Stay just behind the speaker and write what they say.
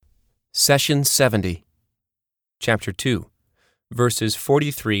Session 70, Chapter 2, verses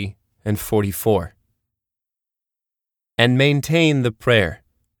 43 and 44. And maintain the prayer,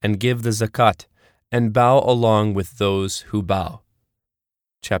 and give the zakat, and bow along with those who bow.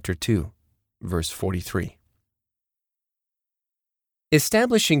 Chapter 2, verse 43.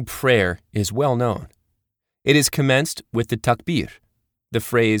 Establishing prayer is well known. It is commenced with the takbir, the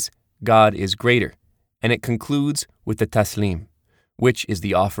phrase, God is greater, and it concludes with the taslim, which is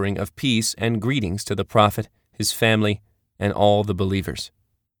the offering of peace and greetings to the Prophet, his family, and all the believers.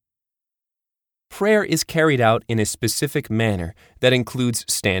 Prayer is carried out in a specific manner that includes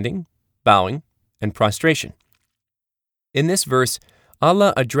standing, bowing, and prostration. In this verse,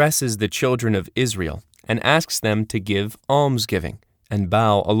 Allah addresses the children of Israel and asks them to give almsgiving and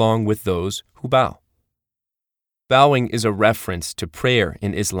bow along with those who bow. Bowing is a reference to prayer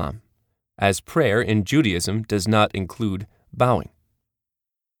in Islam, as prayer in Judaism does not include bowing.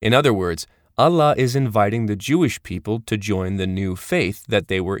 In other words, Allah is inviting the Jewish people to join the new faith that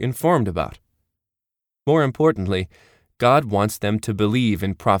they were informed about. More importantly, God wants them to believe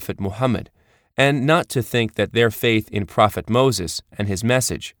in Prophet Muhammad and not to think that their faith in Prophet Moses and his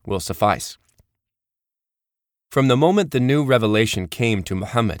message will suffice. From the moment the new revelation came to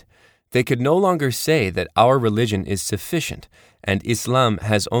Muhammad, they could no longer say that our religion is sufficient and Islam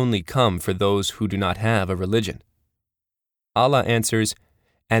has only come for those who do not have a religion. Allah answers,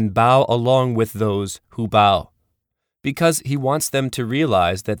 and bow along with those who bow, because He wants them to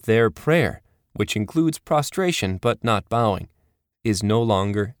realize that their prayer, which includes prostration but not bowing, is no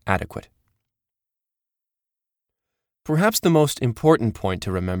longer adequate. Perhaps the most important point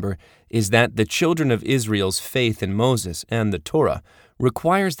to remember is that the children of Israel's faith in Moses and the Torah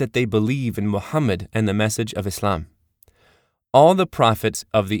requires that they believe in Muhammad and the message of Islam. All the prophets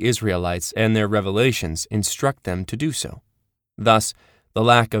of the Israelites and their revelations instruct them to do so. Thus, the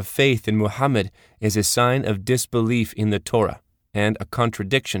lack of faith in Muhammad is a sign of disbelief in the Torah and a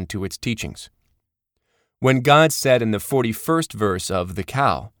contradiction to its teachings. When God said in the 41st verse of the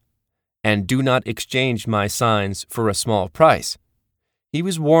cow, "And do not exchange my signs for a small price," He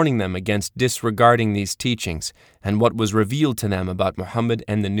was warning them against disregarding these teachings and what was revealed to them about Muhammad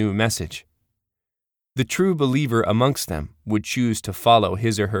and the new message. The true believer amongst them would choose to follow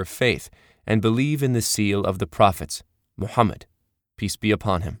his or her faith and believe in the seal of the prophets, Muhammad, peace be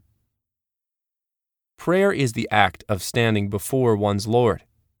upon him. Prayer is the act of standing before one's Lord.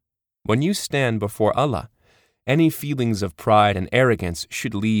 When you stand before Allah, any feelings of pride and arrogance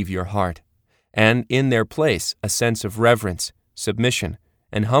should leave your heart, and in their place a sense of reverence, submission,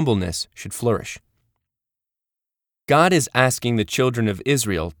 and humbleness should flourish. God is asking the children of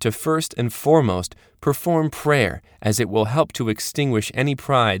Israel to first and foremost perform prayer, as it will help to extinguish any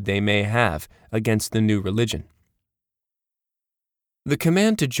pride they may have against the new religion. The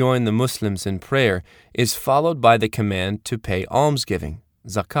command to join the Muslims in prayer is followed by the command to pay almsgiving,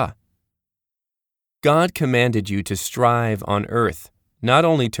 zakah. God commanded you to strive on earth, not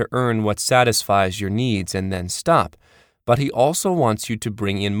only to earn what satisfies your needs and then stop, but He also wants you to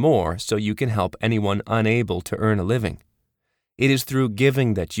bring in more so you can help anyone unable to earn a living. It is through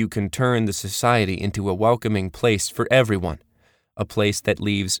giving that you can turn the society into a welcoming place for everyone, a place that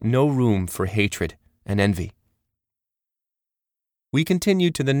leaves no room for hatred and envy. We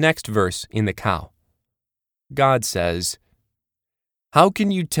continue to the next verse in the cow. God says, "How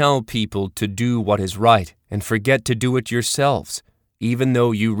can you tell people to do what is right and forget to do it yourselves, even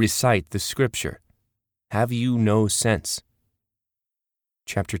though you recite the scripture? Have you no sense?"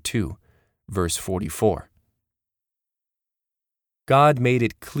 Chapter 2, verse 44. God made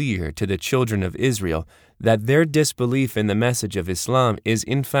it clear to the children of Israel that their disbelief in the message of Islam is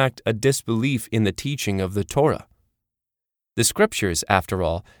in fact a disbelief in the teaching of the Torah. The scriptures, after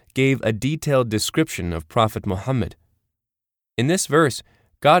all, gave a detailed description of Prophet Muhammad. In this verse,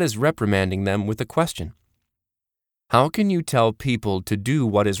 God is reprimanding them with a question. How can you tell people to do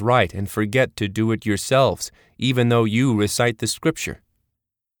what is right and forget to do it yourselves, even though you recite the scripture?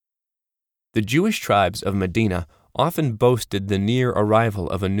 The Jewish tribes of Medina often boasted the near arrival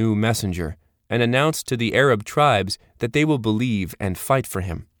of a new messenger and announced to the Arab tribes that they will believe and fight for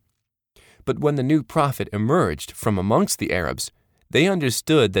him. But when the new prophet emerged from amongst the Arabs, they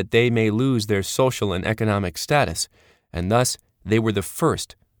understood that they may lose their social and economic status, and thus they were the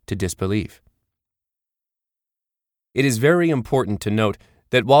first to disbelieve. It is very important to note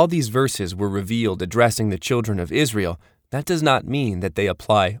that while these verses were revealed addressing the children of Israel, that does not mean that they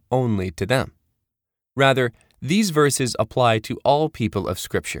apply only to them. Rather, these verses apply to all people of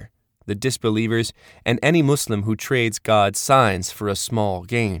Scripture, the disbelievers, and any Muslim who trades God's signs for a small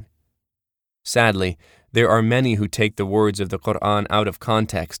gain. Sadly, There are many who take the words of the Quran out of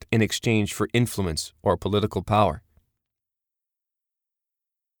context in exchange for influence or political power.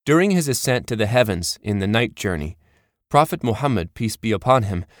 During his ascent to the heavens in the night journey, Prophet Muhammad, peace be upon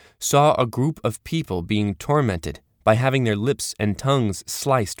him, saw a group of people being tormented by having their lips and tongues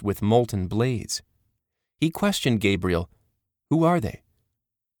sliced with molten blades. He questioned Gabriel, "Who are they?"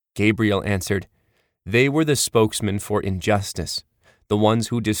 Gabriel answered, "They were the spokesmen for injustice, the ones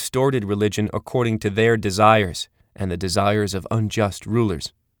who distorted religion according to their desires and the desires of unjust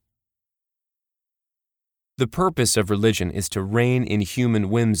rulers." The purpose of religion is to rein in human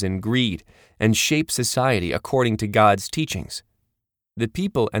whims and greed and shape society according to God's teachings. The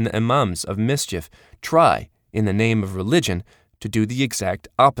people and the imams of mischief try, in the name of religion, to do the exact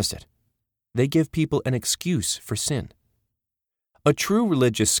opposite. They give people an excuse for sin. A true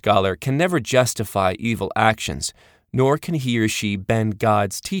religious scholar can never justify evil actions, nor can he or she bend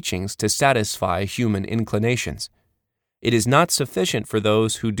God's teachings to satisfy human inclinations. It is not sufficient for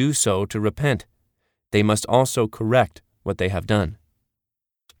those who do so to repent. They must also correct what they have done.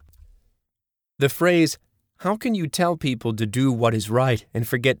 The phrase, "How can you tell people to do what is right and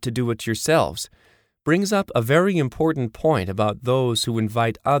forget to do it yourselves?" brings up a very important point about those who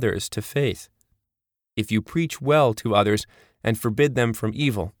invite others to faith. If you preach well to others and forbid them from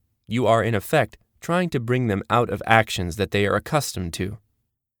evil, you are in effect trying to bring them out of actions that they are accustomed to.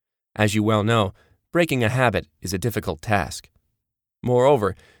 As you well know, breaking a habit is a difficult task.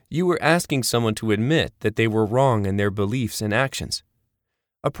 Moreover, you are asking someone to admit that they were wrong in their beliefs and actions.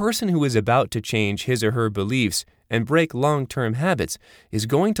 A person who is about to change his or her beliefs and break long-term habits is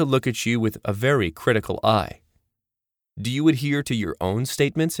going to look at you with a very critical eye. Do you adhere to your own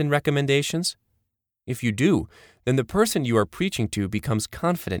statements and recommendations? If you do, then the person you are preaching to becomes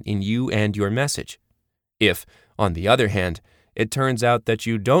confident in you and your message. If, on the other hand, it turns out that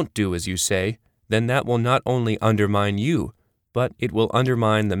you don't do as you say, then that will not only undermine you, but it will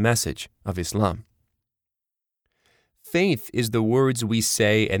undermine the message of Islam. Faith is the words we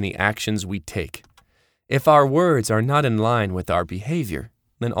say and the actions we take. If our words are not in line with our behavior,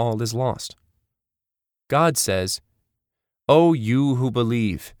 then all is lost. God says, "O you who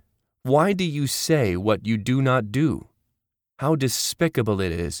believe, why do you say what you do not do? How despicable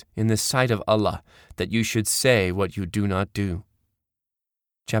it is in the sight of Allah that you should say what you do not do."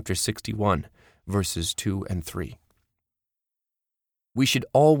 Chapter 61, verses 2 and 3. We should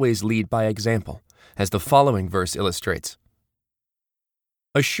always lead by example, as the following verse illustrates.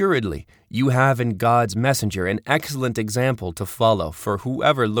 "Assuredly, you have in God's messenger an excellent example to follow for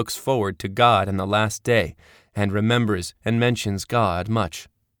whoever looks forward to God in the last day and remembers and mentions God much."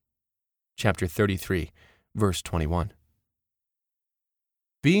 Chapter 33, verse 21.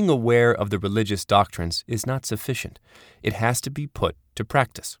 Being aware of the religious doctrines is not sufficient. It has to be put to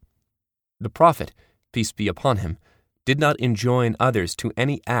practice. The Prophet, peace be upon him, did not enjoin others to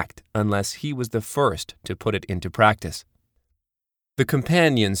any act unless he was the first to put it into practice. The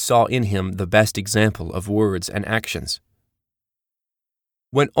companions saw in him the best example of words and actions.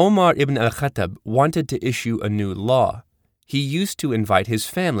 When Omar ibn al-Khattab wanted to issue a new law, he used to invite his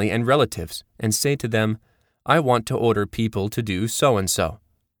family and relatives and say to them, "I want to order people to do so-and-so.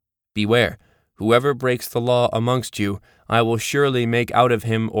 Beware, whoever breaks the law amongst you, I will surely make out of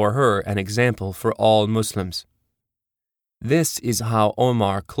him or her an example for all Muslims." This is how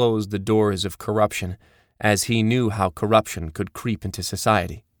Omar closed the doors of corruption, as he knew how corruption could creep into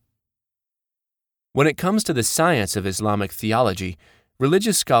society. When it comes to the science of Islamic theology,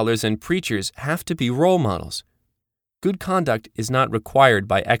 religious scholars and preachers have to be role models. Good conduct is not required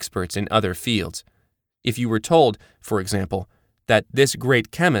by experts in other fields. If you were told, for example, that this great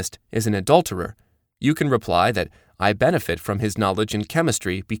chemist is an adulterer, you can reply that I benefit from his knowledge in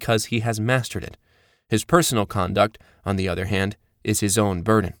chemistry because he has mastered it. His personal conduct, on the other hand, is his own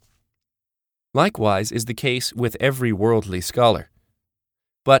burden. Likewise is the case with every worldly scholar.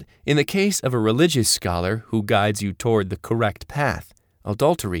 But in the case of a religious scholar who guides you toward the correct path,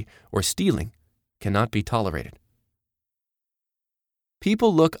 adultery or stealing cannot be tolerated.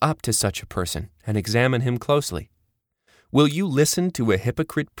 People look up to such a person and examine him closely. Will you listen to a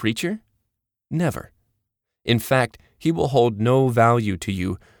hypocrite preacher? Never. In fact, he will hold no value to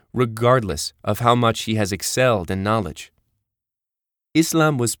you regardless of how much he has excelled in knowledge.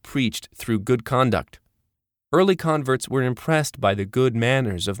 Islam was preached through good conduct. Early converts were impressed by the good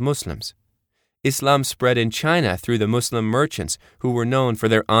manners of Muslims. Islam spread in China through the Muslim merchants who were known for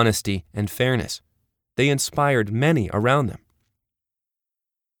their honesty and fairness. They inspired many around them.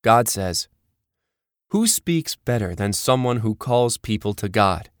 God says, "Who speaks better than someone who calls people to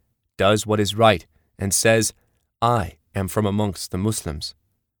God, does what is right, and says, I am from amongst the Muslims?"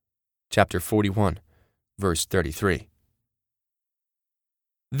 Chapter 41, verse 33.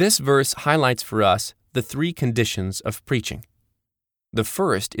 This verse highlights for us the three conditions of preaching. The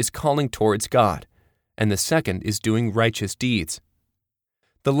first is calling towards God, and the second is doing righteous deeds.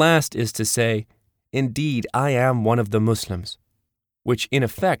 The last is to say, "Indeed, I am one of the Muslims," which in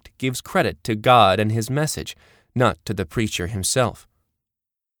effect gives credit to God and His message, not to the preacher himself.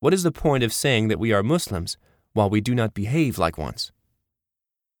 What is the point of saying that we are Muslims while we do not behave like ones?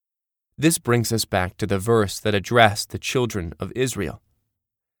 This brings us back to the verse that addressed the children of Israel.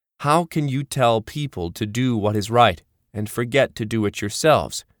 How can you tell people to do what is right and forget to do it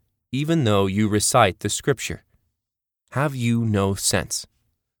yourselves, even though you recite the scripture? Have you no sense?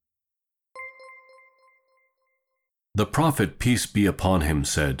 The prophet, peace be upon him,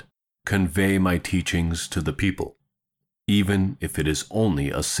 said, "Convey my teachings to the people, even if it is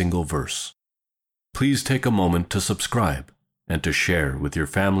only a single verse." Please take a moment to subscribe and to share with your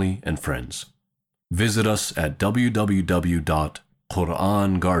family and friends. Visit us at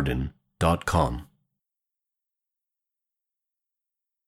www.qurangarden.com.